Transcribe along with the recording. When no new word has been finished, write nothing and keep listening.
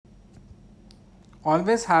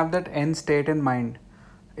Always have that end state in mind.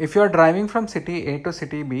 If you are driving from city A to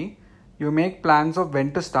city B, you make plans of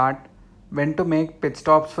when to start, when to make pit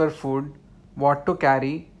stops for food, what to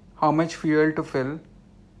carry, how much fuel to fill.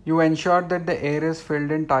 You ensure that the air is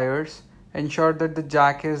filled in tires, ensure that the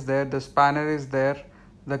jack is there, the spanner is there,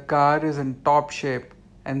 the car is in top shape,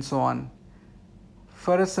 and so on.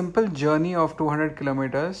 For a simple journey of 200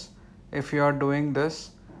 kilometers, if you are doing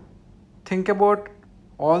this, think about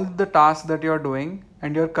all the tasks that you are doing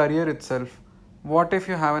and your career itself. What if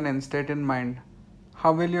you have an end state in mind?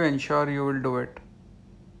 How will you ensure you will do it?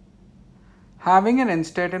 Having an end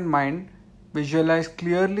state in mind, visualize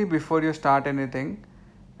clearly before you start anything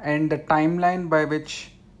and the timeline by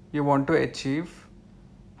which you want to achieve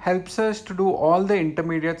helps us to do all the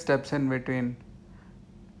intermediate steps in between.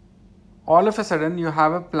 All of a sudden, you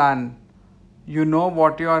have a plan. You know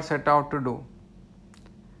what you are set out to do.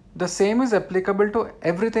 The same is applicable to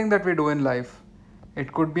everything that we do in life.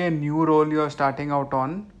 It could be a new role you are starting out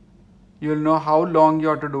on. You'll know how long you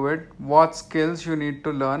have to do it, what skills you need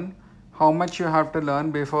to learn, how much you have to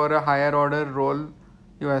learn before a higher order role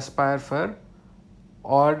you aspire for,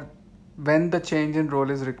 or when the change in role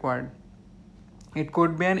is required. It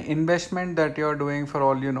could be an investment that you are doing for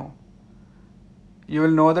all you know. You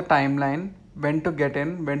will know the timeline, when to get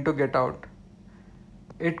in, when to get out.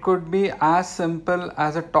 It could be as simple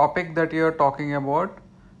as a topic that you are talking about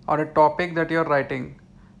or a topic that you are writing.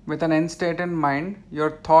 With an end state in mind,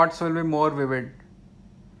 your thoughts will be more vivid.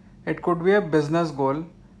 It could be a business goal.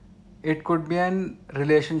 It could be a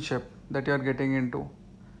relationship that you are getting into.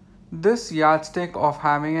 This yardstick of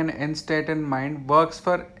having an end state in mind works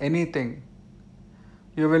for anything.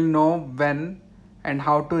 You will know when and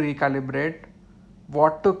how to recalibrate,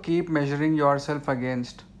 what to keep measuring yourself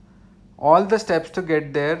against. All the steps to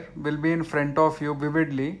get there will be in front of you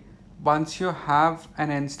vividly once you have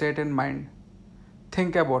an end state in mind.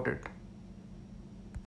 Think about it.